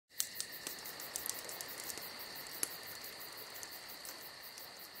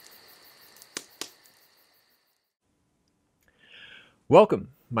Welcome.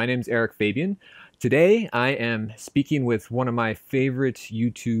 My name is Erik Fabian. Today I am speaking with one of my favorite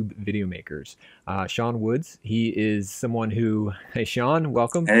YouTube video makers, Shawn Woods. He is someone who, hey Shawn,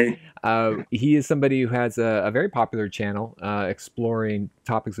 welcome. Hey, He is somebody who has a very popular channel exploring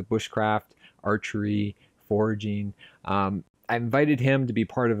topics of bushcraft, archery, foraging. I invited him to be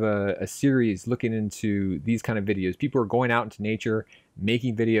part of a series looking into these kind of videos. People are going out into nature,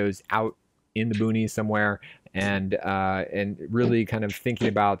 making videos out in the boonies somewhere, and really kind of thinking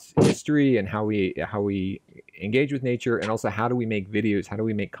about history and how we engage with nature, and also how do we make videos, how do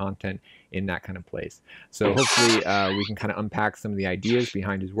we make content in that kind of place. So hopefully we can kind of unpack some of the ideas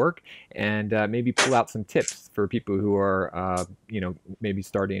behind his work, and maybe pull out some tips for people who are maybe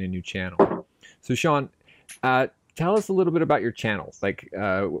starting a new channel. So Shawn, tell us a little bit about your channel. Like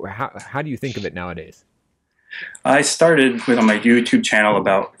how do you think of it nowadays? I started with on my YouTube channel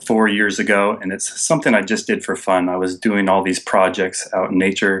about 4 years ago, and it's something I just did for fun. I was doing all these projects out in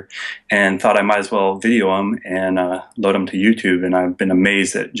nature and thought I might as well video them and load them to YouTube, and I've been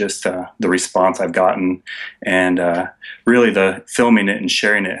amazed at just the response I've gotten, and really the filming it and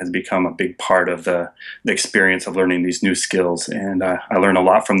sharing it has become a big part of the experience of learning these new skills, and I learn a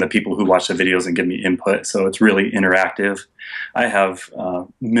lot from the people who watch the videos and give me input, so it's really interactive. I have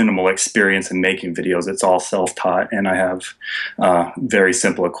minimal experience in making videos. It's all self-taught, and I have very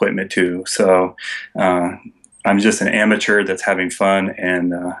simple equipment too. So I'm just an amateur that's having fun,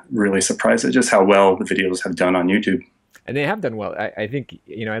 and really surprised at just how well the videos have done on YouTube. And they have done well. I think,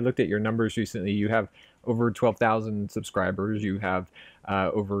 I looked at your numbers recently. You have over 12,000 subscribers. You have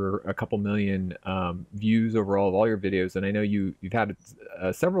over a couple million views overall of all your videos. And I know you've had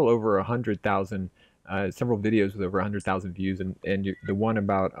several over 100,000, several videos with over 100,000 views. And the one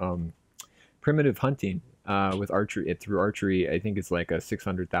about primitive hunting with archery, through archery, I think it's like a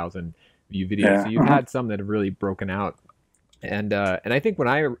 600,000 view video. Yeah. So you've had some that have really broken out. And I think when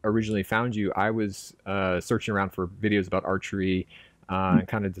I originally found you, I was searching around for videos about archery, and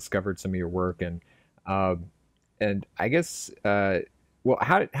kind of discovered some of your work. And I guess, well,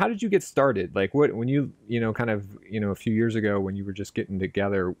 how did you get started? Like when you kind of a few years ago when you were just getting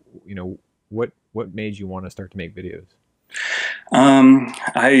together, what made you want to start to make videos?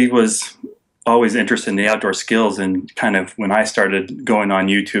 I was always interested in the outdoor skills, and kind of when I started going on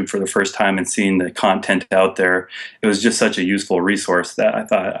YouTube for the first time and seeing the content out there, it was just such a useful resource that I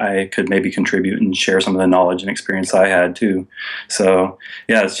thought I could maybe contribute and share some of the knowledge and experience I had too. So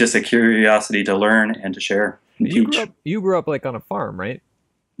yeah, it's just a curiosity to learn and to share and teach. You grew up like on a farm, right?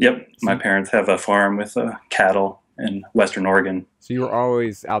 Yep, my parents have a farm with cattle in Western Oregon. So you were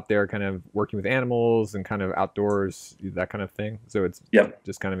always out there kind of working with animals and kind of outdoors, that kind of thing. So it's Yep,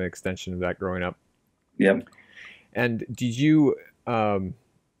 just kind of an extension of that growing up. yep. And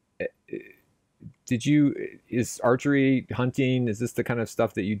is archery, hunting, is this the kind of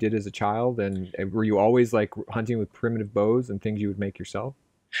stuff that you did as a child? And were you always like hunting with primitive bows and things you would make yourself?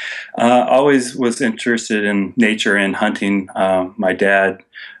 Always was interested in nature and hunting. My dad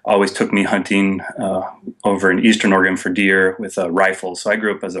always took me hunting over in Eastern Oregon for deer with a rifle. So I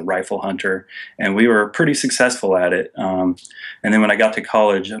grew up as a rifle hunter, and we were pretty successful at it. And then when I got to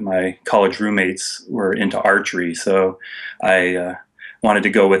college, my college roommates were into archery, so I wanted to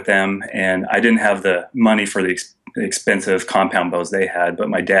go with them. And I didn't have the money for the expensive compound bows they had, but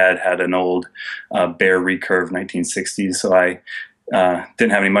my dad had an old Bear recurve 1960s, so I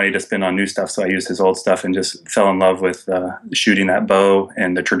didn't have any money to spend on new stuff, so I used his old stuff and just fell in love with shooting that bow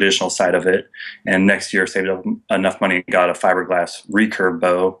and the traditional side of it. And next year saved up enough money and got a fiberglass recurve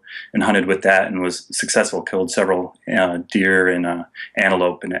bow and hunted with that and was successful, killed several deer and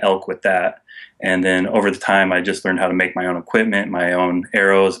antelope and elk with that. And then over the time, I just learned how to make my own equipment, my own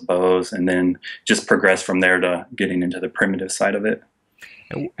arrows, bows, and then just progressed from there to getting into the primitive side of it.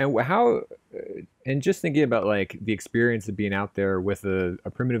 And how, and just thinking about like the experience of being out there with a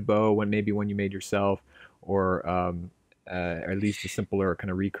primitive bow, when maybe one you made yourself, or at least a simpler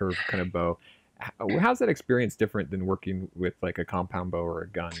kind of recurve kind of bow. How's that experience different than working with like a compound bow or a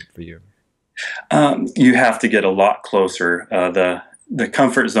gun for you? You have to get a lot closer. The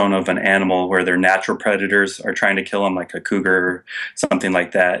comfort zone of an animal where their natural predators are trying to kill them, like a cougar or something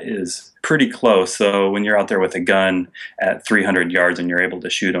like that, is pretty close. So when you're out there with a gun at 300 yards and you're able to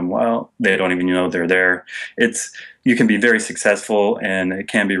shoot them, well, they don't even know they're there. You can be very successful and it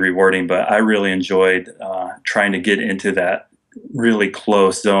can be rewarding, but I really enjoyed trying to get into that really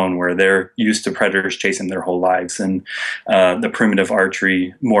close zone where they're used to predators chasing their whole lives, and the primitive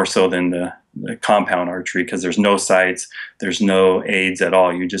archery more so than the compound archery, because there's no sights, there's no aids at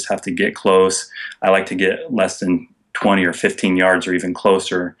all. You just have to get close. I like to get less than 20 or 15 yards or even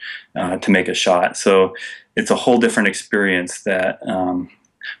closer to make a shot. So it's a whole different experience that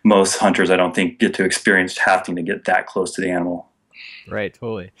most hunters, I don't think, get to experience having to get that close to the animal. Right,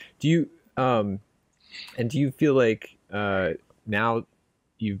 totally. Do you and do you feel like now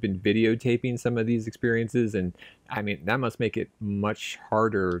you've been videotaping some of these experiences, and I mean that must make it much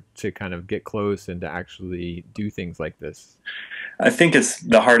harder to kind of get close and to actually do things like this. I think it's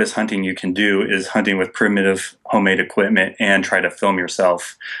the hardest hunting you can do is hunting with primitive homemade equipment and try to film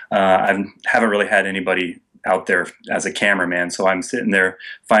yourself. I haven't really had anybody out there as a cameraman, so I'm sitting there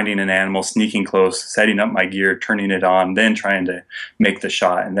finding an animal, sneaking close, setting up my gear, turning it on, then trying to make the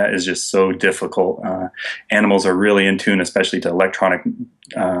shot, and that is just so difficult. Animals are really in tune, especially to electronic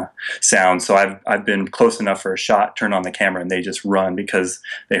sound. So I've been close enough for a shot, turn on the camera, and they just run because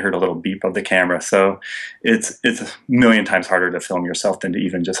they heard a little beep of the camera. So it's a million times harder to film yourself than to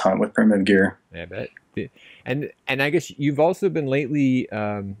even just hunt with primitive gear. Yeah, I bet. And I guess you've also been lately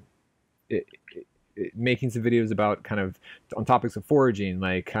making some videos about kind of on topics of foraging,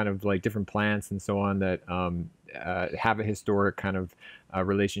 like kind of like different plants and so on that have a historic kind of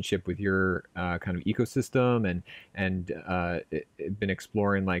relationship with your kind of ecosystem, and been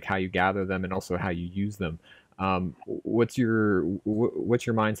exploring like how you gather them and also how you use them. What's your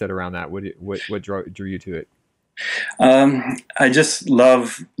mindset around that? What drew you to it? I just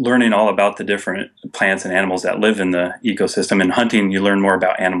love learning all about the different plants and animals that live in the ecosystem. And hunting, you learn more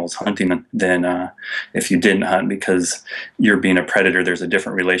about animals hunting than if you didn't hunt, because you're being a predator. There's a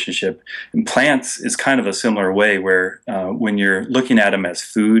different relationship. And plants is kind of a similar way, where when you're looking at them as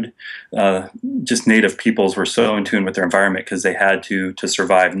food, just native peoples were so in tune with their environment because they had to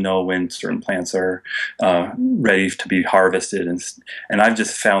survive, know when certain plants are ready to be harvested. And I've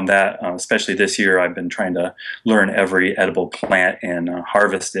just found that, especially this year, I've been trying to learn every edible plant and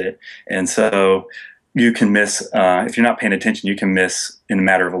harvest it. And so you can miss, if you're not paying attention, you can miss in a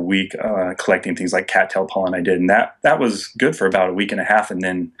matter of a week collecting things like cattail pollen. I did, and that was good for about a week and a half, and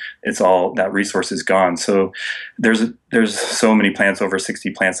then that resource is gone. So there's so many plants, over 60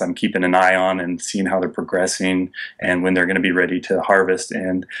 plants I'm keeping an eye on and seeing how they're progressing and when they're going to be ready to harvest.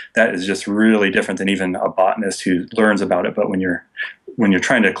 And that is just really different than even a botanist who learns about it. But when you're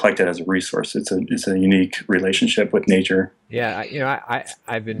trying to collect it as a resource, it's a unique relationship with nature. Yeah,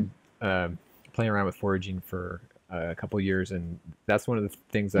 I've been playing around with foraging for a couple of years, and that's one of the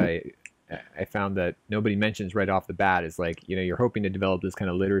things I found that nobody mentions right off the bat is, like, you're hoping to develop this kind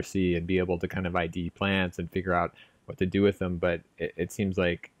of literacy and be able to kind of ID plants and figure out what to do with them, but it seems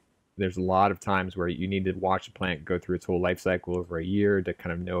like there's a lot of times where you need to watch a plant go through its whole life cycle over a year to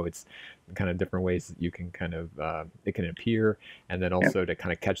kind of know its kind of different ways that you can kind of it can appear, and then also to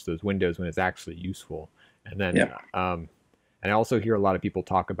kind of catch those windows when it's actually useful. And then and I also hear a lot of people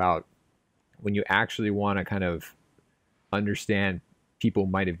talk about when you actually want to kind of understand people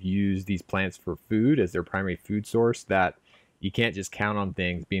might have used these plants for food as their primary food source, that you can't just count on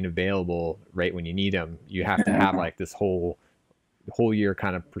things being available right when you need them. You have to have like this whole year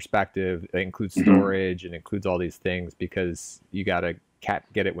kind of perspective that includes storage and includes all these things, because you got to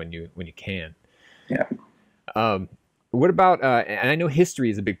get it when you can. What about and I know history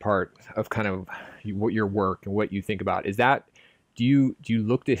is a big part of kind of what your work and what you think about. Is that, do you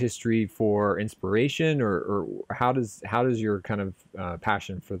look to history for inspiration, or how does your kind of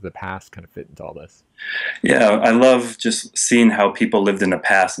passion for the past kind of fit into all this? Yeah, I love just seeing how people lived in the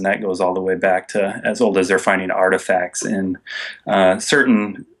past, and that goes all the way back to as old as they're finding artifacts. And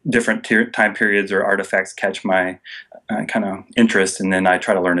certain different time periods or artifacts catch my kind of interest, and then I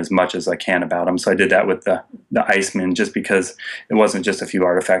try to learn as much as I can about them. So I did that with the Iceman, just because it wasn't just a few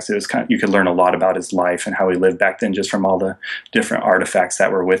artifacts. It was kind of, you could learn a lot about his life and how he lived back then just from all the different artifacts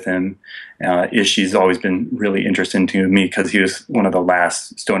that were with him. Ishi's always been really interesting to me because he was one of the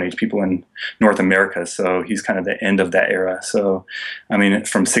last Stone Age people in North America. So he's kind of the end of that era. So, I mean,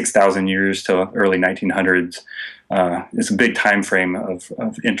 from 6,000 years to early 1900s, it's a big time frame of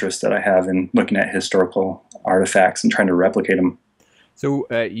interest that I have in looking at historical artifacts and trying to replicate them. So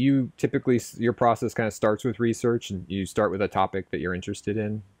you typically, your process kind of starts with research, and you start with a topic that you're interested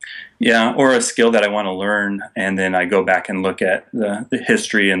in? Yeah, or a skill that I want to learn, and then I go back and look at the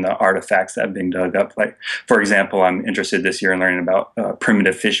history and the artifacts that have been dug up. Like, for example, I'm interested this year in learning about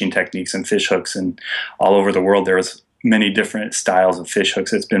primitive fishing techniques and fish hooks, and all over the world there's many different styles of fish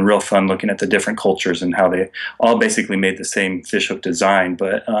hooks. It's been real fun looking at the different cultures and how they all basically made the same fish hook design,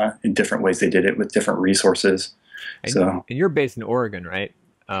 but in different ways they did it with different resources. And you're based in Oregon, right?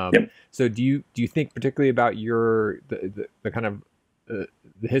 Yep. So do you think particularly about the kind of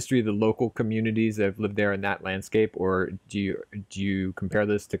the history of the local communities that have lived there in that landscape, or do you compare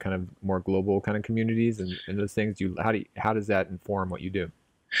this to kind of more global kind of communities and those things? How does that inform what you do?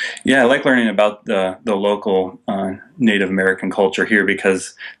 Yeah, I like learning about the local Native American culture here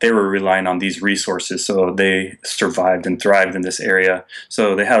because they were relying on these resources, so they survived and thrived in this area.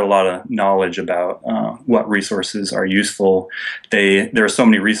 So they had a lot of knowledge about what resources are useful. There are so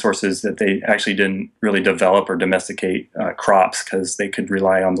many resources that they actually didn't really develop or domesticate crops because they could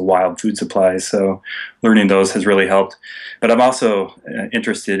rely on the wild food supplies. So learning those has really helped. But I'm also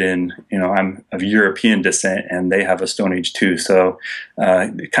interested in, I'm of European descent, and they have a Stone Age too. So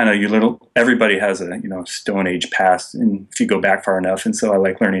kind of everybody has a Stone Age past, and if you go back far enough, and so I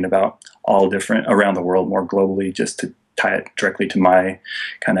like learning about all different around the world more globally, just to tie it directly to my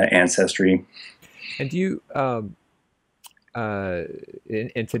kind of ancestry. And do you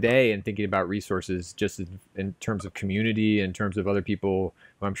in today, and thinking about resources, just in terms of community, in terms of other people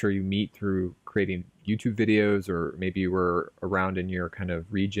who I'm sure you meet through creating YouTube videos, or maybe you were around in your kind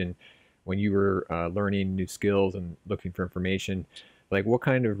of region when you were learning new skills and looking for information, like what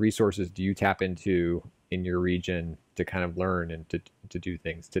kind of resources do you tap into in your region to kind of learn and to do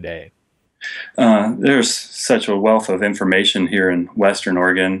things today? There's such a wealth of information here in Western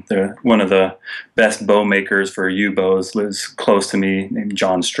Oregon. One of the best bow makers for U-bows lives close to me, named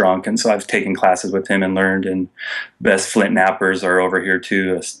John Strunk, and so I've taken classes with him and learned. And best flint knappers are over here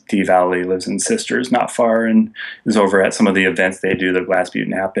too. Steve Alley lives in Sisters, not far, and is over at some of the events they do the Glass Butte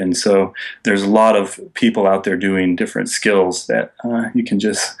Nap in. So there's a lot of people out there doing different skills that you can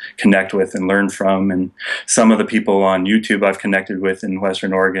just connect with and learn from. And some of the people on YouTube I've connected with in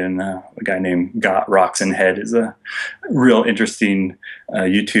Western Oregon, a guy named Got Rocks and Head is a real interesting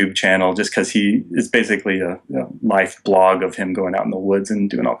YouTube channel, just because he is basically a life blog of him going out in the woods and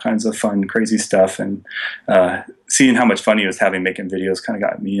doing all kinds of fun, crazy stuff. And seeing how much fun he was having making videos kind of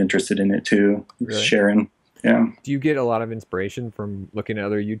got me interested in it too. Really? Sharing. Yeah. Do you get a lot of inspiration from looking at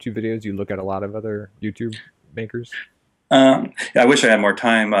other YouTube videos? You look at a lot of other YouTube makers? Yeah, I wish I had more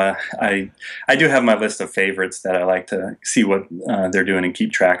time. I do have my list of favorites that I like to see what they're doing and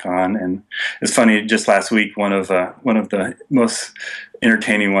keep track on. And it's funny, just last week, one of the most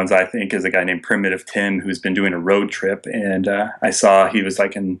entertaining ones, I think, is a guy named Primitive Tim, who's been doing a road trip. And I saw he was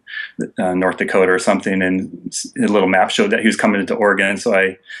like in North Dakota or something, and a little map showed that he was coming into Oregon. So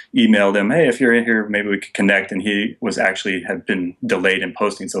I emailed him, hey, if you're in here, maybe we could connect. And he was actually had been delayed in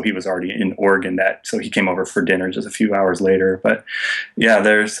posting, so he was already in Oregon. So he came over for dinner just a few hours later. But yeah,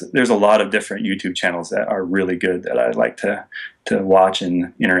 there's a lot of different YouTube channels that are really good that I like to watch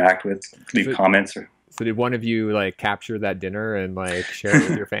and interact with, leave comments. So did one of you like capture that dinner and like share it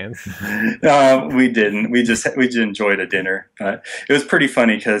with your fans? We didn't. We just enjoyed a dinner. But it was pretty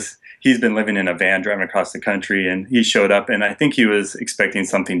funny because he's been living in a van driving across the country, and he showed up, and I think he was expecting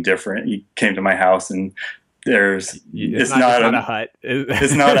something different. He came to my house, and it's not a hut.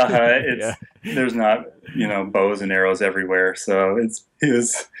 It's not a hut. It's there's not bows and arrows everywhere. So it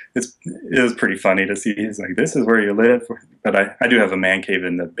was pretty funny to see. He's like, this is where you live. But I do have a man cave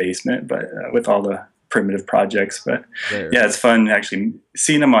in the basement, but with all the primitive projects. But yeah, it's fun actually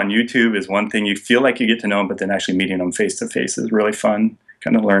seeing them on YouTube is one thing. You feel like you get to know them, but then actually meeting them face to face is really fun.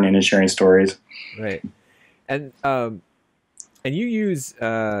 Kind of learning and sharing stories. Right, and you use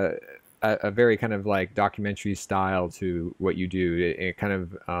a very kind of like documentary style to what you do. It kind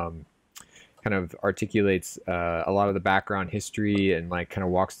of articulates a lot of the background history and like kind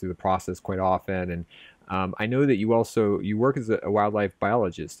of walks through the process quite often. And I know that you work as a wildlife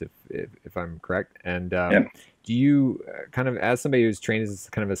biologist, if I'm correct. And do you kind of, as somebody who's trained as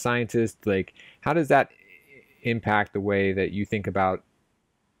kind of a scientist, like how does that impact the way that you think about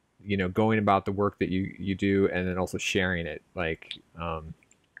going about the work that you do, and then also sharing it? Like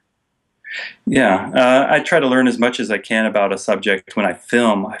I try to learn as much as I can about a subject. When I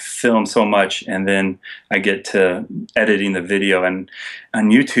film so much, and then I get to editing the video. And on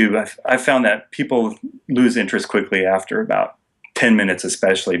YouTube, I found that people lose interest quickly after about 10 minutes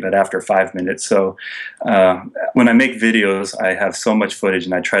especially, but after 5 minutes. So when I make videos, I have so much footage,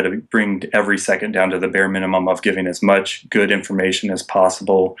 and I try to bring every second down to the bare minimum of giving as much good information as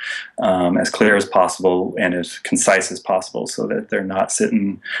possible, as clear as possible, and as concise as possible, so that they're not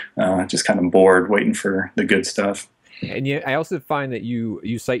sitting just kind of bored waiting for the good stuff. And I also find that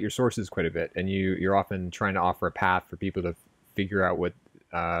you cite your sources quite a bit, and you're often trying to offer a path for people to figure out what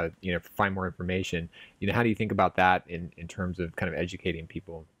find more information. How do you think about that in terms of kind of educating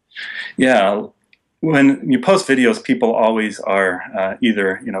people? Yeah, when you post videos, people always are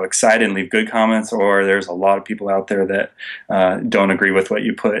either excited and leave good comments, or there's a lot of people out there that don't agree with what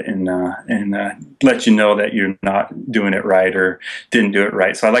you put and let you know that you're not doing it right or didn't do it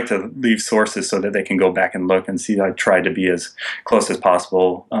right. So I like to leave sources so that they can go back and look and see. I tried to be as close as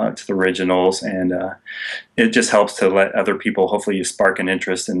possible to the originals, and it just helps to let other people, hopefully you spark an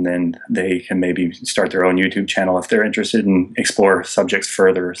interest, and then they can maybe start their own YouTube channel if they're interested and explore subjects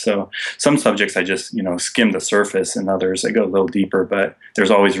further. So some subjects I just skim the surface, and others I go a little deeper, but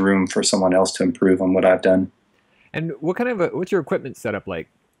there's always room for someone else to improve on what I've done. And what's your equipment setup like?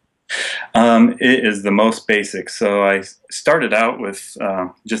 It is the most basic. So I started out with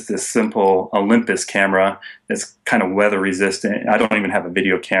just this simple Olympus camera. It's kind of weather resistant. I don't even have a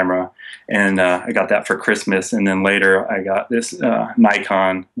video camera, and I got that for Christmas. And then later I got this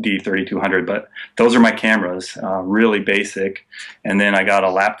Nikon D3200. But those are my cameras, really basic. And then I got a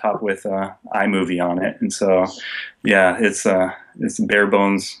laptop with iMovie on it, and so yeah, it's bare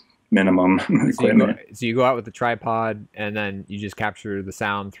bones minimum equipment. So you go out with the tripod, and then you just capture the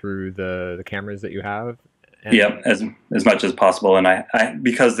sound through the cameras that you have? Yeah, as much as possible. And I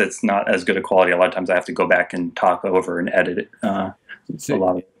because it's not as good a quality, a lot of times I have to go back and talk over and edit it. A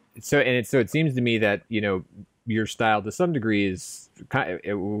lot of so it seems to me that your style to some degree is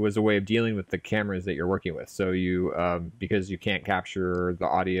it was a way of dealing with the cameras that you're working with. So you because you can't capture the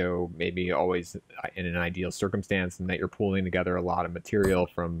audio maybe always in an ideal circumstance, and that you're pulling together a lot of material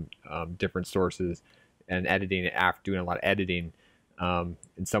from different sources and editing it after doing a lot of editing.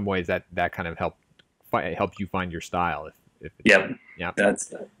 In some ways that kind of helped you find your style. Yeah,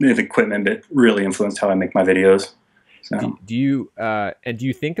 that's the equipment that really influenced how I make my videos. So. Do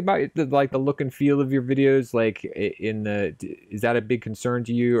you think about the look and feel of your videos? Like is that a big concern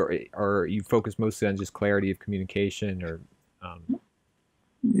to you, or you focus mostly on just clarity of communication? Or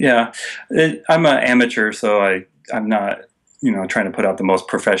yeah, I'm an amateur, so I'm not trying to put out the most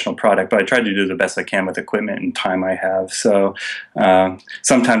professional product, but I try to do the best I can with equipment and time I have. So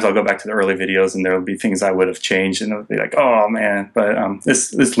sometimes I'll go back to the early videos, and there will be things I would have changed, and it'll be like, oh man. But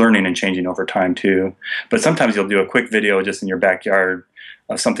it's learning and changing over time too. But sometimes you'll do a quick video just in your backyard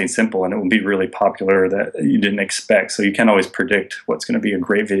of something simple, and it will be really popular that you didn't expect. So you can't always predict what's going to be a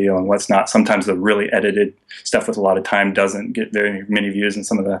great video and what's not. Sometimes the really edited stuff with a lot of time doesn't get very many views, and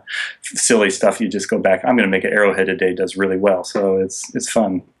some of the silly stuff you just go back, I'm going to make an arrowhead today, does really well. So it's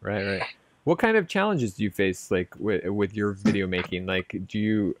fun. Right. What kind of challenges do you face, like with your video making? Like, do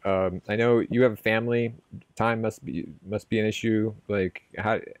you? I know you have a family. Time must be an issue. Like,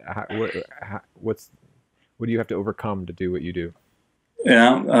 what do you have to overcome to do what you do?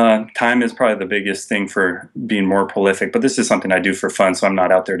 Yeah, time is probably the biggest thing for being more prolific, but this is something I do for fun, so I'm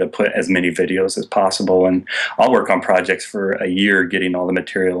not out there to put as many videos as possible, and I'll work on projects for a year getting all the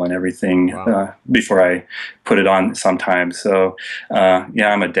material and everything. Wow. Before I put it on sometimes. So yeah,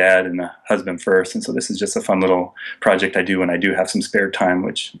 I'm a dad and a husband first, and so this is just a fun little project I do when I do have some spare time,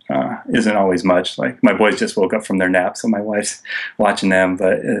 which isn't always much. Like my boys just woke up from their nap, so my wife's watching them,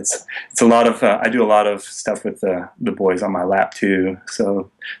 but it's a lot of I do a lot of stuff with the boys on my lap too.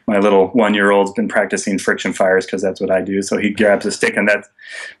 So my little 1-year-old's been practicing friction fires because that's what I do. So he grabs a stick and that's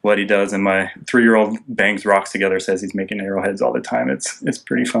what he does. And my 3-year-old bangs rocks together, says he's making arrowheads all the time. It's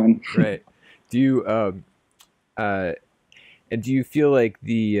pretty fun. Right. Do you and do you feel like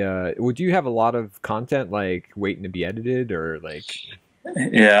would you have a lot of content like waiting to be edited, or like?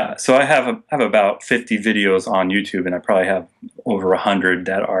 Yeah, so I have about 50 videos on YouTube, and I probably have over 100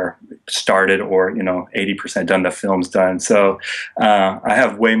 that are started or 80% done. The film's done, so I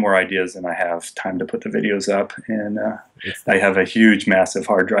have way more ideas than I have time to put the videos up. And I have a huge, massive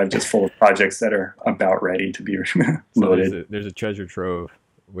hard drive just full of projects that are about ready to be loaded. So there's a treasure trove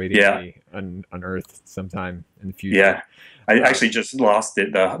waiting to be unearthed sometime in the future. Yeah, I actually just lost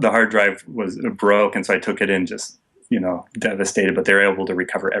it. The hard drive was broke, and so I took it in just devastated, but they're able to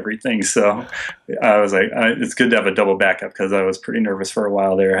recover everything. So I was like, it's good to have a double backup, because I was pretty nervous for a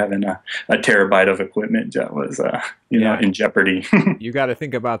while there, having a terabyte of equipment that was, in jeopardy. You got to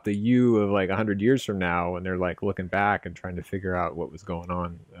think about the you of like 100 years from now, when they're like looking back and trying to figure out what was going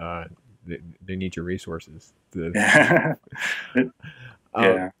on. They need your resources. Yeah.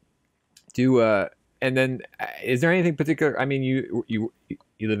 And then is there anything particular? I mean, you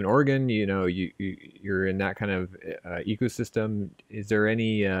live in Oregon, you're in that kind of ecosystem. Is there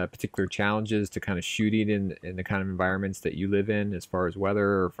any particular challenges to kind of shooting in the kind of environments that you live in, as far as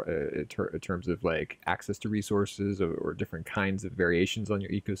weather, or in terms of like access to resources, or different kinds of variations on your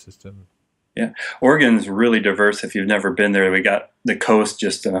ecosystem? Yeah, Oregon's really diverse. If you've never been there, we got the coast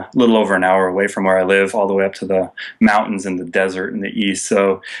just a little over an hour away from where I live, all the way up to the mountains and the desert in the east.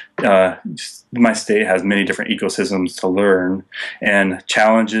 So, my state has many different ecosystems to learn, and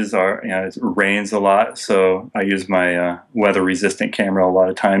challenges are, it rains a lot. So I use my weather-resistant camera a lot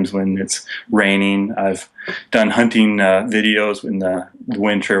of times when it's raining. I've done hunting videos in the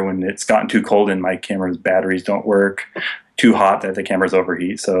winter when it's gotten too cold and my camera's batteries don't work, too hot that the cameras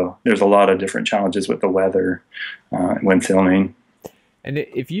overheat. So there's a lot of different challenges with the weather when filming. And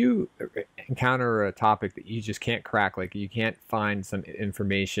if you encounter a topic that you just can't crack, like you can't find some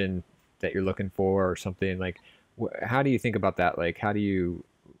information that you're looking for or something, like how do you think about that? Like how do you,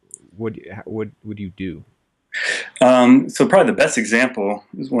 what would you do? So probably the best example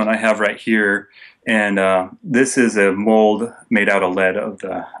is one I have right here. And this is a mold made out of lead of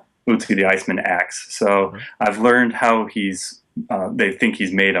the Uzi the Iceman axe. So I've learned how they think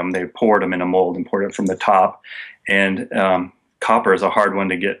he's made them. They poured them in a mold and poured it from the top. And copper is a hard one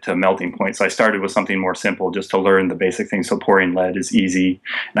to get to a melting point. So I started with something more simple just to learn the basic things. So pouring lead is easy.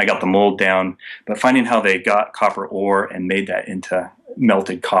 And I got the mold down. But finding how they got copper ore and made that into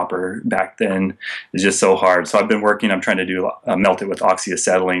melted copper back then is just so hard. So I've been working, I'm trying to do melt it with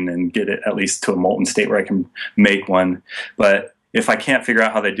oxyacetylene and get it at least to a molten state where I can make one. But if I can't figure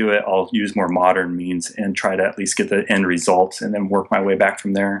out how they do it, I'll use more modern means and try to at least get the end results and then work my way back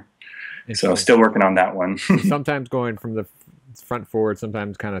from there. So still working on that one. Sometimes going from the front forward,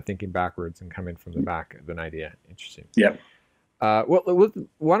 sometimes kind of thinking backwards and coming from the back of an idea. Interesting. Yep. Well,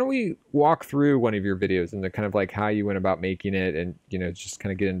 why don't we walk through one of your videos and the kind of like how you went about making it, and just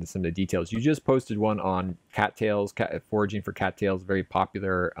kind of get into some of the details. You just posted one on cattails, foraging for cattails, very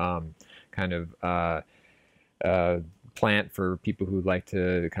popular kind of plant for people who like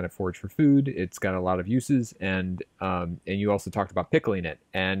to kind of forage for food. It's got a lot of uses, and you also talked about pickling it.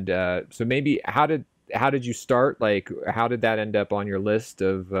 And so maybe how did you start? Like, how did that end up on your list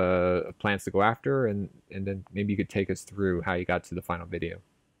of plants to go after? And then maybe you could take us through how you got to the final video.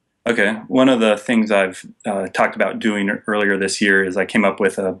 Okay, one of the things I've talked about doing earlier this year is I came up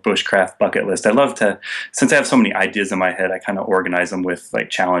with a bushcraft bucket list. I love to, since I have so many ideas in my head, I kind of organize them with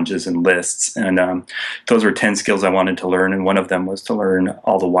like challenges and lists. And those were 10 skills I wanted to learn, and one of them was to learn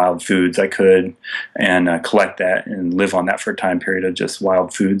all the wild foods I could and collect that and live on that for a time period of just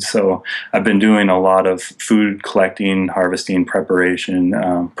wild foods. So I've been doing a lot of food collecting, harvesting,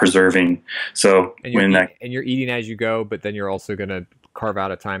 preparation, preserving. So and you're eating as you go, but then you're also going to carve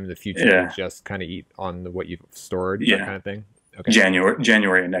out a time in the future to just kind of eat on what you've stored, that kind of thing. Okay.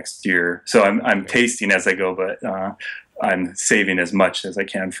 January next year. So I'm tasting as I go, but I'm saving as much as I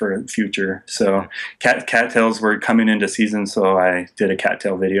can for the future. So cattails were coming into season, so I did a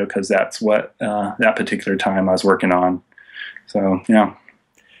cattail video because that's what that particular time I was working on. So yeah.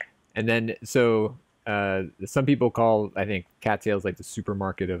 And then so some people call, I think, cattails like the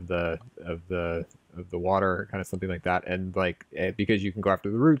supermarket of the water, kind of something like that. And like because you can go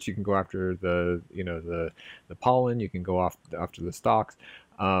after the roots, you can go after the the pollen, you can go after the stalks.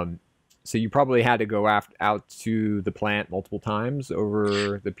 So you probably had to go out to the plant multiple times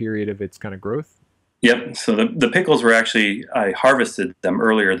over the period of its kind of growth. Yep. So the pickles were actually, I harvested them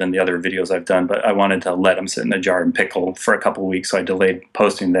earlier than the other videos I've done, but I wanted to let them sit in a jar and pickle for a couple of weeks, so I delayed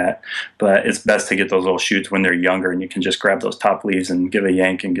posting that. But it's best to get those little shoots when they're younger, and you can just grab those top leaves and give a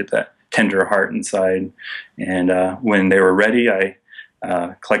yank and get that tender heart inside. And when they were ready, I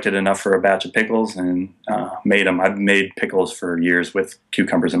collected enough for a batch of pickles and made them. I've made pickles for years with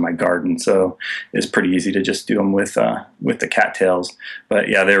cucumbers in my garden, so it's pretty easy to just do them with the cattails. But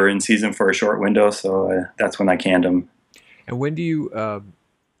yeah, they were in season for a short window, so that's when I canned them. And when do you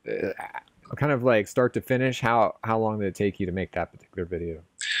kind of like start to finish? How long did it take you to make that particular video?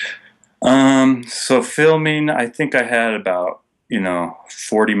 So filming, I think I had about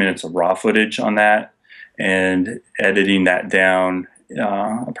 40 minutes of raw footage on that, and editing that down.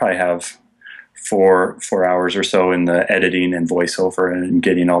 I'll probably have four hours or so in the editing and voiceover and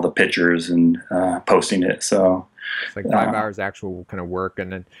getting all the pictures and posting it. So it's like 5 hours actual kind of work.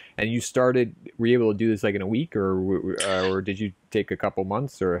 And you started, were you able to do this like in a week, or did you take a couple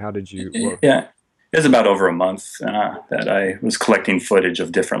months, or how did you? Yeah. It was about over a month that I was collecting footage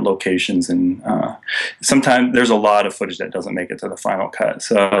of different locations, and sometimes there's a lot of footage that doesn't make it to the final cut.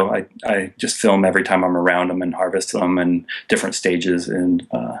 So I just film every time I'm around them and harvest them in different stages, and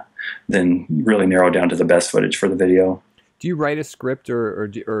then really narrow down to the best footage for the video. Do you write a script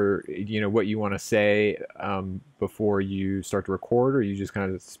or what you want to say before you start to record, or you just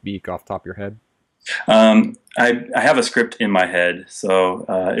kind of speak off the top of your head? I have a script in my head, so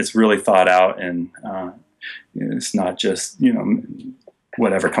it's really thought out, and it's not just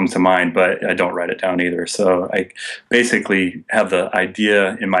whatever comes to mind, but I don't write it down either. So I basically have the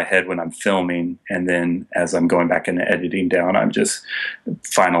idea in my head when I'm filming, and then as I'm going back into editing down, I'm just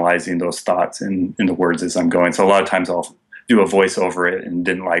finalizing those thoughts in the words as I'm going. So a lot of times I'll do a voice over it and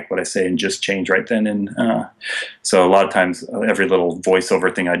didn't like what I say and just change right then. And so a lot of times every little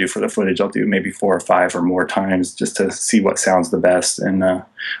voiceover thing I do for the footage, I'll do maybe 4 or 5 or more times just to see what sounds the best and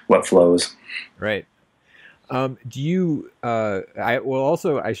what flows. Right. Do you,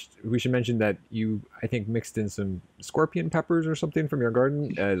 we should mention that you, I think, mixed in some scorpion peppers or something from your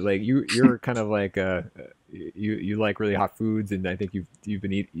garden. Like you're kind of like, you like really hot foods, and I think you've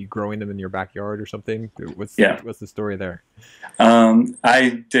been growing them in your backyard or something. What's the story there?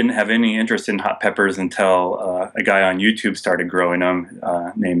 I didn't have any interest in hot peppers until a guy on YouTube started growing them.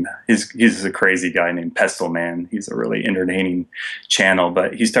 He's a crazy guy named Pestle Man. He's a really entertaining channel,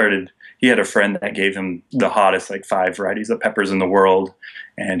 but he had a friend that gave him the hottest, like 5 varieties of peppers in the world.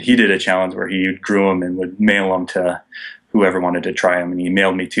 And he did a challenge where he grew them and would mail them to whoever wanted to try them. And he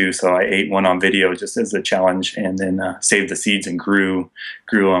mailed me 2. So I ate one on video just as a challenge, and then saved the seeds and grew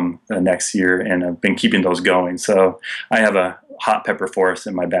them the next year. And I've been keeping those going. So I have a hot pepper forest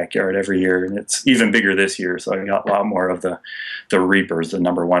in my backyard every year, and it's even bigger this year. So I got a lot more of the Reapers, the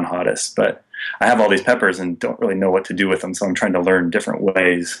 #1 hottest. But I have all these peppers and don't really know what to do with them, so I'm trying to learn different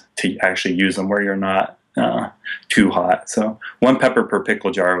ways to actually use them where you're not too hot. So 1 pepper per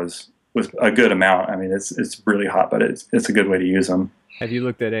pickle jar was a good amount. I mean, it's really hot, but it's a good way to use them. Have you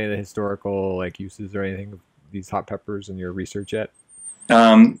looked at any of the historical uses or anything of these hot peppers in your research yet?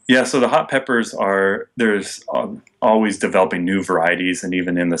 Yeah, so the hot peppers there's always developing new varieties, and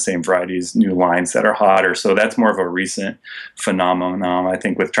even in the same varieties, new lines that are hotter. So that's more of a recent phenomenon, I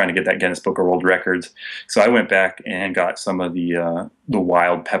think, with trying to get that Guinness Book of World Records. So I went back and got some of the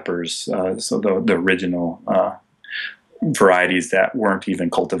wild peppers, so the original varieties that weren't even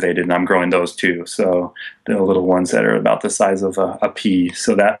cultivated, and I'm growing those too. So the little ones that are about the size of a pea.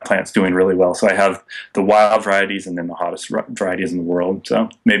 So that plant's doing really well. So I have the wild varieties and then the hottest varieties in the world. So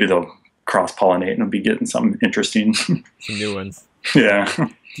maybe they'll cross-pollinate and I'll be getting something interesting. Some new ones. Yeah.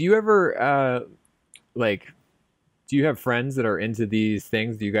 Do you ever do you have friends that are into these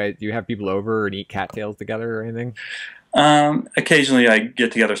things? Do you have people over and eat cattails together or anything? Occasionally I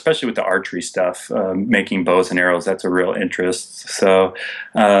get together, especially with the archery stuff, making bows and arrows. That's a real interest. So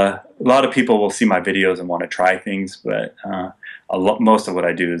a lot of people will see my videos and want to try things, but most of what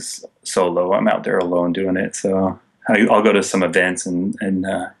I do is solo. I'm out there alone doing it. So I'll go to some events and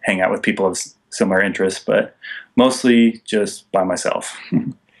hang out with people of similar interests, but mostly just by myself.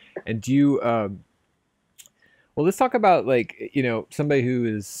 And do you, well, let's talk about somebody who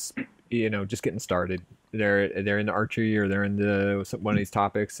is, just getting started. They're in the archery, or they're in one of these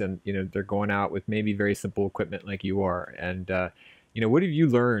topics, and they're going out with maybe very simple equipment like you are. And what have you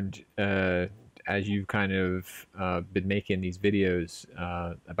learned as you've kind of been making these videos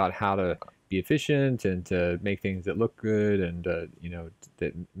about how to be efficient and to make things that look good, and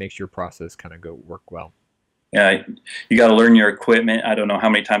that makes your process kind of work well? Yeah, you got to learn your equipment. I don't know how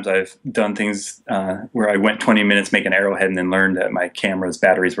many times I've done things where I went 20 minutes making an arrowhead and then learned that my camera's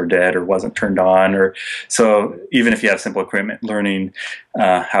batteries were dead or wasn't turned on. So even if you have simple equipment, learning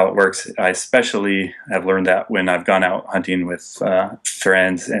how it works. I especially have learned that when I've gone out hunting with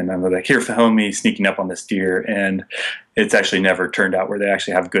friends, and I'm like, here, film me sneaking up on this deer, and it's actually never turned out where they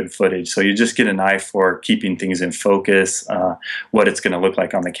actually have good footage. So you just get an eye for keeping things in focus, what it's going to look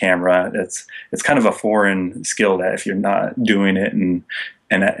like on the camera. It's kind of a foreign skill that if you're not doing it and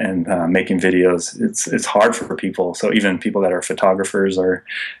making videos, it's hard for people. So even people that are photographers or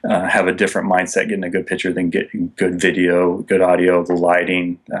have a different mindset getting a good picture than getting good video, good audio, the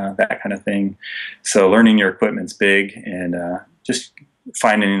lighting, that kind of thing. So learning your equipment's big, and just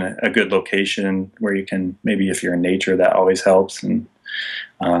finding a good location where you can, maybe if you're in nature, that always helps. And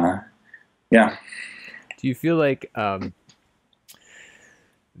yeah. Do you feel like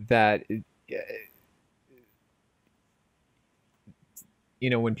that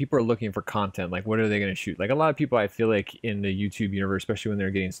when people are looking for content, like what are they going to shoot? Like a lot of people, I feel like in the YouTube universe, especially when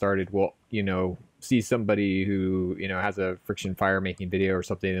they're getting started, will see somebody who has a friction fire making video or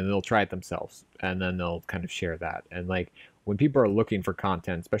something, and they'll try it themselves, and then they'll kind of share that. And like when people are looking for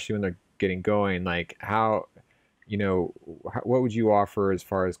content, especially when they're getting going, like what would you offer as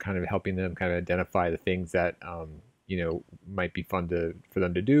far as kind of helping them kind of identify the things that might be fun for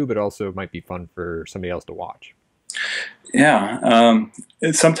them to do, but also might be fun for somebody else to watch? Yeah,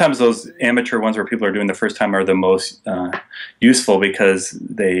 sometimes those amateur ones where people are doing the first time are the most useful because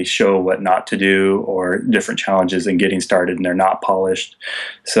they show what not to do or different challenges in getting started, and they're not polished.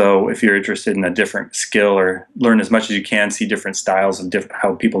 So if you're interested in a different skill, or learn as much as you can, see different styles of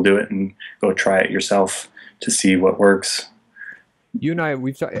how people do it, and go try it yourself to see what works. You and I,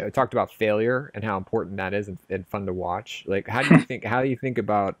 we've talked about failure and how important that is, and fun to watch. Like, how do you think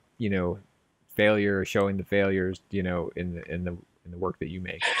about, failure, showing the failures, in the work that you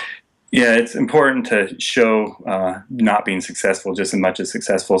make? Yeah, it's important to show not being successful just as much as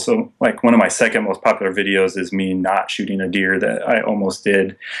successful. So, like, one of my second most popular videos is me not shooting a deer that I almost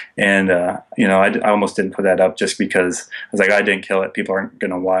did, and I almost didn't put that up just because I was like, I didn't kill it. People aren't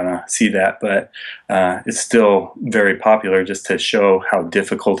going to want to see that, but it's still very popular just to show how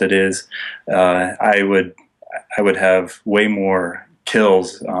difficult it is. I would have way more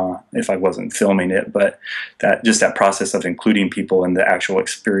kills if I wasn't filming it, but that process of including people in the actual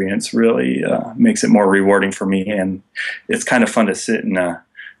experience really makes it more rewarding for me. And it's kind of fun to sit in a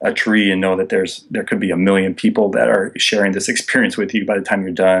tree and know that there could be 1 million people that are sharing this experience with you by the time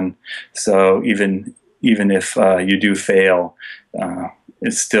you're done. So even if you do fail,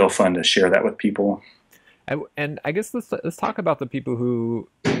 it's still fun to share that with people. And I guess let's talk about the people who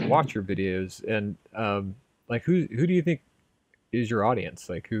watch your videos, and like, who do you think is your audience?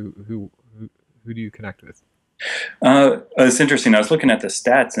 Like, who do you connect with? It's interesting. I was looking at the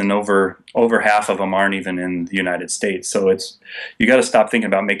stats, and over half of them aren't even in the United States. So you got to stop thinking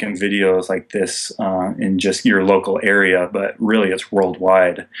about making videos like this in just your local area, but really it's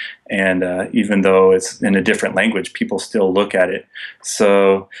worldwide. And even though it's in a different language, people still look at it.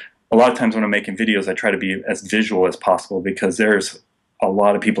 So a lot of times when I'm making videos, I try to be as visual as possible, because there's a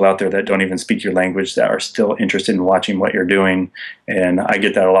lot of people out there that don't even speak your language that are still interested in watching what you're doing. And I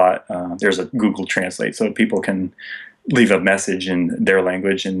get that a lot. There's a Google Translate, so people can leave a message in their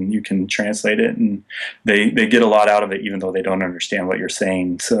language and you can translate it, and they get a lot out of it even though they don't understand what you're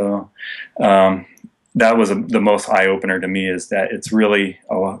saying. So that was the most eye-opener to me, is that it's really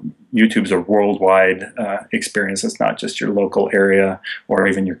YouTube's a worldwide experience. It's not just your local area or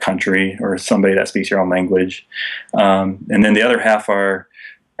even your country or somebody that speaks your own language. And then the other half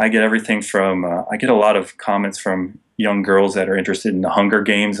I get everything from, I get a lot of comments from young girls that are interested in the Hunger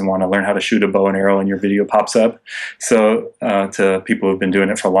Games and want to learn how to shoot a bow and arrow, and your video pops up. So to people who've been doing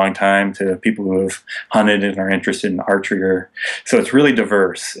it for a long time, to people who have hunted and are interested in archery. So it's really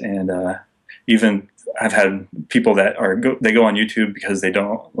diverse. And even I've had people that they go on YouTube because they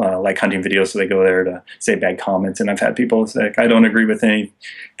don't like hunting videos, so they go there to say bad comments. And I've had people say, I don't agree with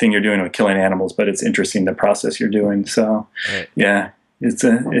anything you're doing with killing animals, but it's interesting the process you're doing. So right. Yeah,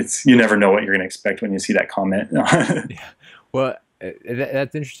 it's you never know what you're going to expect when you see that comment. Yeah. Well,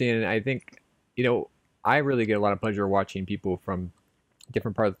 that's interesting, and I think I really get a lot of pleasure watching people from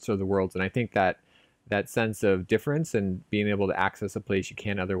different parts of the world, and I think that sense of difference and being able to access a place you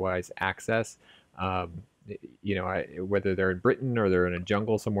can't otherwise access. Whether they're in Britain or they're in a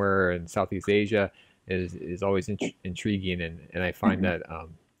jungle somewhere in Southeast Asia is always intriguing, and I find that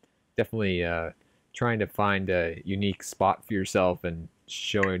definitely trying to find a unique spot for yourself and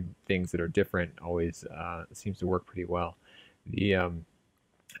showing things that are different always seems to work pretty well.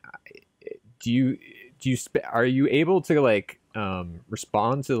 Are you able to like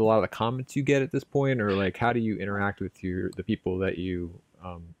respond to a lot of the comments you get at this point, or like how do you interact with the people that you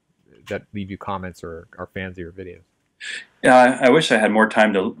that leave you comments or are fans of your videos? Yeah, I wish I had more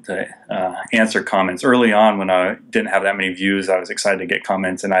time to answer comments. Early on, when I didn't have that many views, I was excited to get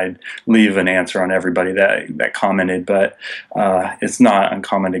comments, and I'd leave an answer on everybody that commented. But it's not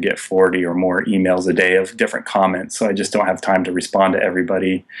uncommon to get 40 or more emails a day of different comments, so I just don't have time to respond to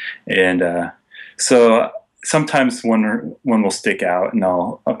everybody. And so sometimes one will stick out, and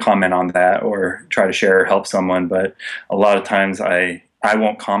I'll comment on that or try to share or help someone. But a lot of times I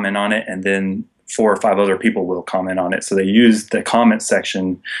won't comment on it, and then 4 or 5 other people will comment on it. So they use the comment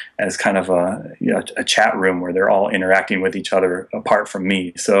section as kind of a chat room where they're all interacting with each other apart from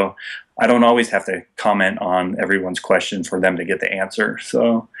me. So I don't always have to comment on everyone's question for them to get the answer.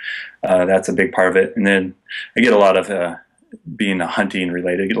 So that's a big part of it. And then I get a lot of being hunting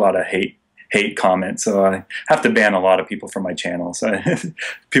related, I get a lot of hate comments, so I have to ban a lot of people from my channel. So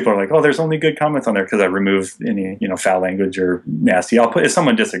people are like, "Oh, there's only good comments on there," because I remove any foul language or nasty. If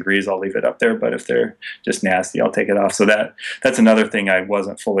someone disagrees, I'll leave it up there, but if they're just nasty, I'll take it off. So that's another thing I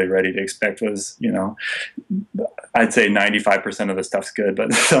wasn't fully ready to expect was, I'd say 95% of the stuff's good,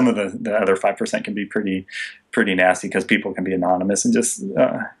 but some of the other 5% can be pretty nasty, because people can be anonymous and just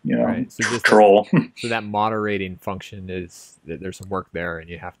right. So just troll. So that moderating function is that there's some work there, and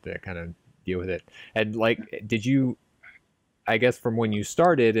you have to kind of deal with it. And like, did you I guess from when you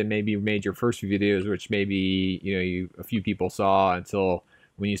started and maybe you made your first few videos, which maybe, a few people saw until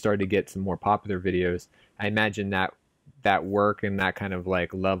when you started to get some more popular videos, I imagine that that work and that kind of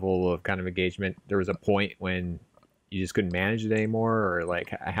like level of kind of engagement, there was a point when you just couldn't manage it anymore, or like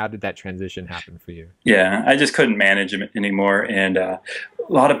how did that transition happen for you? Yeah, I just couldn't manage it anymore, and a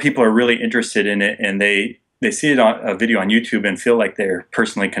lot of people are really interested in it, and they see it on a video on YouTube and feel like they're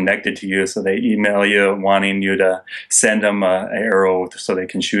personally connected to you, so they email you wanting you to send them an arrow so they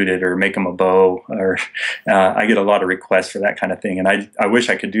can shoot it or make them a bow. Or I get a lot of requests for that kind of thing, and I wish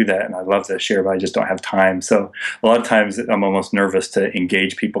I could do that, and I love to share, but I just don't have time. So a lot of times I'm almost nervous to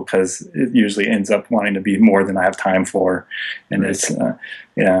engage people because it usually ends up wanting to be more than I have time for, and Right. it's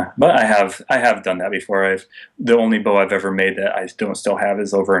yeah. But I have done that before. The only bow I've ever made that I don't still have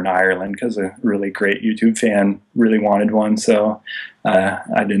is over in Ireland because a really great YouTube fan really wanted one. So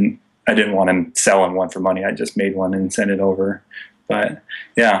I didn't want him selling one for money. I just made one and sent it over. But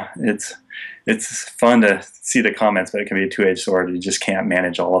yeah, it's fun to see the comments, but it can be a two-edged sword. You just can't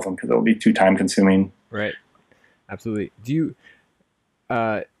manage all of them because it'll be too time consuming. Right. Absolutely. Do you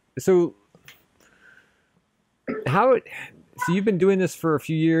uh so how so you've been doing this for a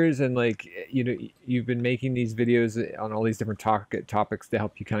few years, and like you've been making these videos on all these different topics to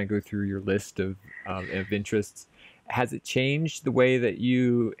help you kind of go through your list of interests. Has it changed the way that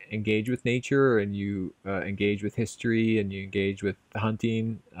you engage with nature, and you engage with history, and you engage with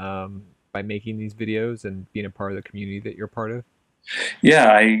hunting, by making these videos and being a part of the community that you're part of?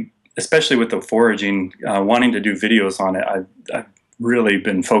 Yeah, especially with the foraging, wanting to do videos on it, I've really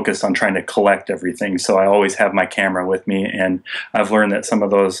been focused on trying to collect everything. So I always have my camera with me, and I've learned that some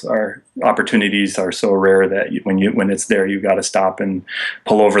of those opportunities are so rare that when it's there, you got to stop and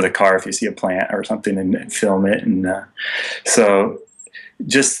pull over the car if you see a plant or something and film it. And so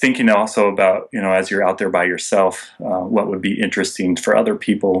just thinking also about, as you're out there by yourself, what would be interesting for other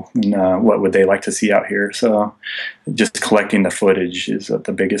people, and what would they like to see out here. So just collecting the footage is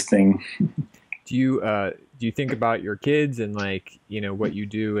the biggest thing. Do you think about your kids and like what you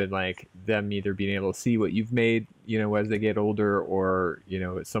do, and like them either being able to see what you've made as they get older, or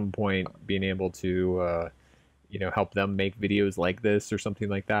at some point being able to help them make videos like this or something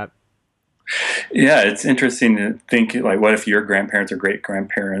like that? Yeah, it's interesting to think, like, what if your grandparents or great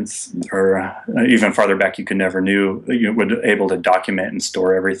grandparents, or even farther back, you could never knew, you would able to document and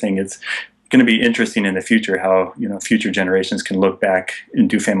store everything. It's going to be interesting in the future how future generations can look back and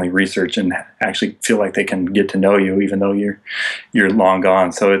do family research and actually feel like they can get to know you even though you're long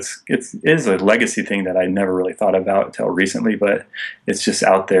gone. So it is a legacy thing that I never really thought about until recently, but it's just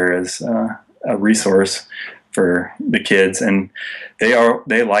out there as a resource for the kids, and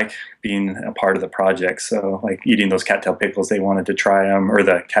they like being a part of the project. So like eating those cattail pickles, they wanted to try them, or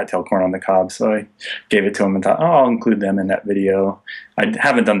the cattail corn on the cob. So I gave it to them and thought, oh, I'll include them in that video. I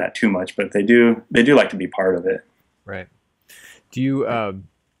haven't done that too much, but they do like to be part of it. Right. Do you and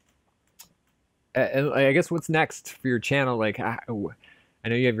I guess what's next for your channel? Like I know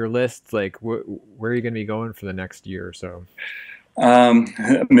you have your list. Like where are you going to be going for the next year or so? A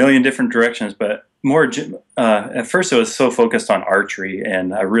million different directions, but more at first it was so focused on archery,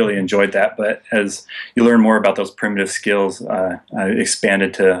 and I really enjoyed that. But as you learn more about those primitive skills, I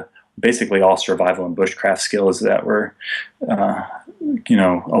expanded to basically all survival and bushcraft skills that were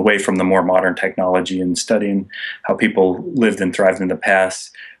away from the more modern technology, and studying how people lived and thrived in the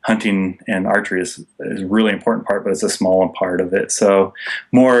past. Hunting and archery is a really important part, but it's a small part of it. So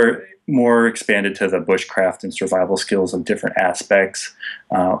more expanded to the bushcraft and survival skills of different aspects.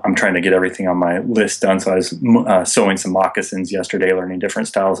 I'm trying to get everything on my list done. So I was sewing some moccasins yesterday, learning different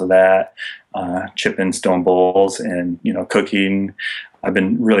styles of that, chipping stone bowls, and cooking. I've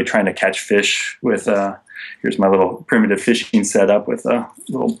been really trying to catch fish with. Here's my little primitive fishing setup with a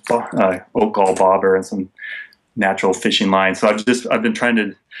little oak gall bobber and some natural fishing lines. So I've been trying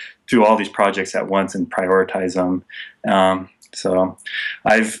to do all these projects at once and prioritize them. So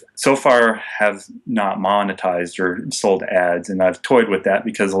I've so far have not monetized or sold ads, and I've toyed with that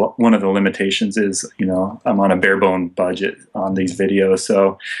because one of the limitations is, I'm on a bare bone budget on these videos.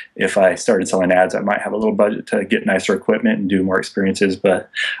 So if I started selling ads, I might have a little budget to get nicer equipment and do more experiences, but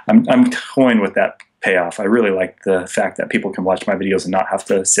I'm toying with that payoff. I really like the fact that people can watch my videos and not have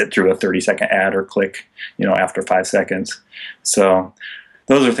to sit through a 30-second ad or click, after 5 seconds. So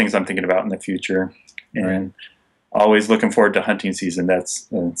those are things I'm thinking about in the future. And always looking forward to hunting season. That's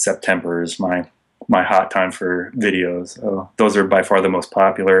September is my hot time for videos. So those are by far the most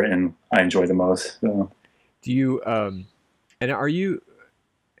popular, and I enjoy the most. So. Do you and are you?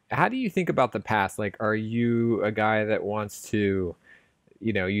 How do you think about the past? Like, are you a guy that wants to,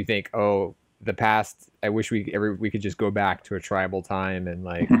 you think, oh, the past, I wish we could just go back to a tribal time and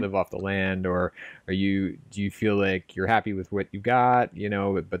like live off the land, or do you feel like you're happy with what you got, you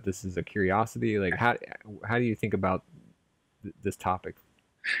know, but this is a curiosity? Like how do you think about this topic?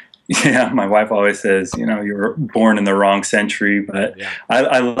 Yeah, my wife always says, you know, you were born in the wrong century, but Yeah.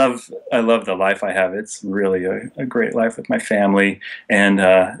 I love the life I have. It's really a great life with my family, and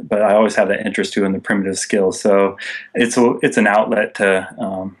but I always have that interest too in the primitive skills. So it's an outlet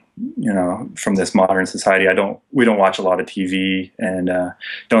to you know, from this modern society. We don't watch a lot of TV, and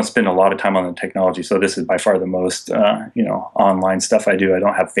don't spend a lot of time on the technology. So this is by far the most you know, online stuff I do. I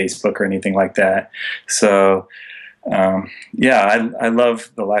don't have Facebook or anything like that. So yeah, I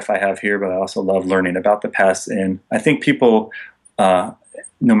love the life I have here, but I also love learning about the past. And I think people, no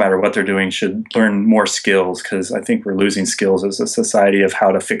matter what they're doing, should learn more skills, because I think we're losing skills as a society of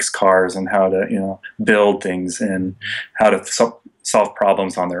how to fix cars and how to, you know, build things and how to solve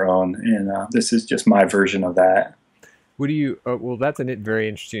problems on their own. And this is just my version of that. What do you? Well, that's a very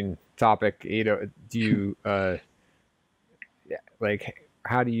interesting topic. You know, do you yeah, like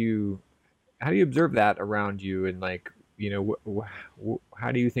how do you observe that around you, and like, you know,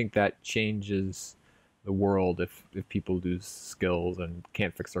 how do you think that changes the world if people lose skills and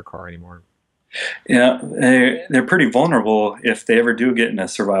can't fix their car anymore? Yeah, they're pretty vulnerable if they ever do get in a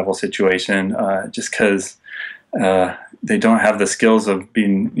survival situation, just because they don't have the skills of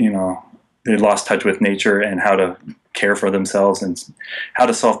being, you know, they lost touch with nature and how to care for themselves and how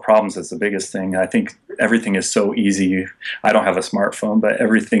to solve problems is the biggest thing. I think everything is so easy. I don't have a smartphone, but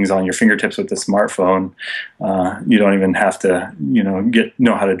everything's on your fingertips with the smartphone. You don't even have to, you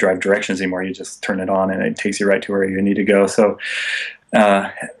know how to drive directions anymore. You just turn it on and it takes you right to where you need to go. So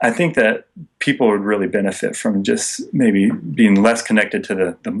I think that people would really benefit from just maybe being less connected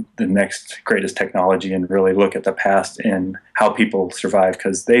to the next greatest technology and really look at the past and how people survive,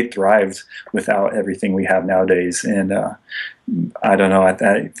 because they thrived without everything we have nowadays. And I don't know,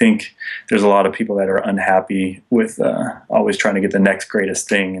 I think there's a lot of people that are unhappy with always trying to get the next greatest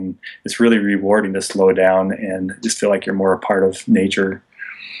thing. And it's really rewarding to slow down and just feel like you're more a part of nature.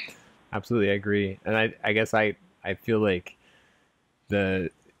 Absolutely, I agree. And I guess I feel like the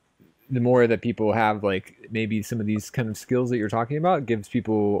more that people have like maybe some of these kind of skills that you're talking about, gives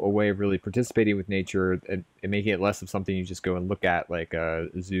people a way of really participating with nature, and making it less of something you just go and look at like a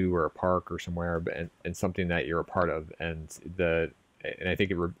zoo or a park or somewhere, but and something that you're a part of. And I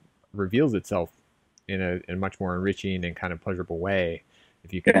think it reveals itself in a much more enriching and kind of pleasurable way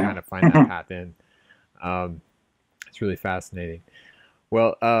if you can Yeah. kind of find that path in. It's really fascinating.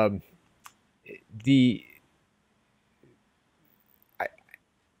 Well, the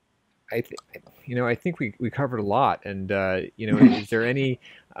I I think we covered a lot, and you know, is there anything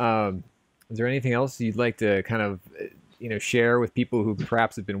else you'd like to kind of share with people who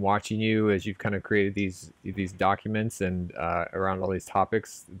perhaps have been watching you as you've kind of created these documents and around all these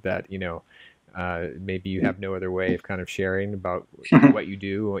topics that maybe you have no other way of kind of sharing about what you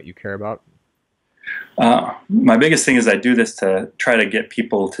do, what you care about? My biggest thing is I do this to try to get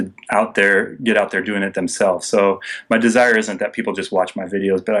people to get out there doing it themselves. So my desire isn't that people just watch my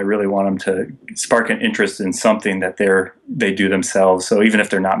videos, but I really want them to spark an interest in something that they do themselves. So even if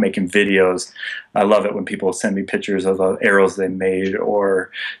they're not making videos, I love it when people send me pictures of arrows they made,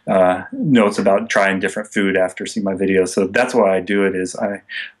 or notes about trying different food after seeing my videos. So that's why I do it. Is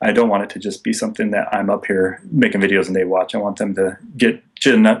I don't want it to just be something that I'm up here making videos and they watch. I want them to get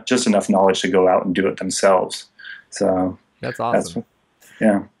just enough knowledge to go out and do it themselves. So that's awesome.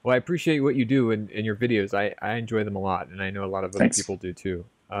 Yeah. Well, I appreciate what you do in your videos. I enjoy them a lot, and I know a lot of other people do too.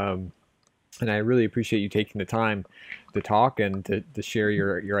 And I really appreciate you taking the time to talk and to share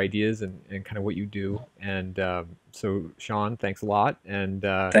your ideas and kind of what you do. And so, Shawn, thanks a lot. And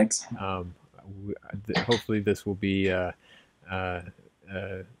thanks. Hopefully this will be an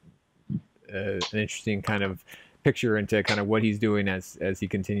interesting kind of picture into kind of what he's doing as he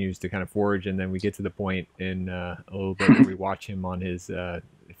continues to kind of forage, and then we get to the point in a little bit where we watch him on his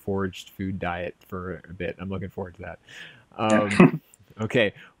foraged food diet for a bit. I'm looking forward to that.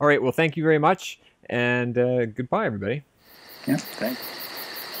 Okay, all right, well, thank you very much, and goodbye, everybody. Yeah, thanks.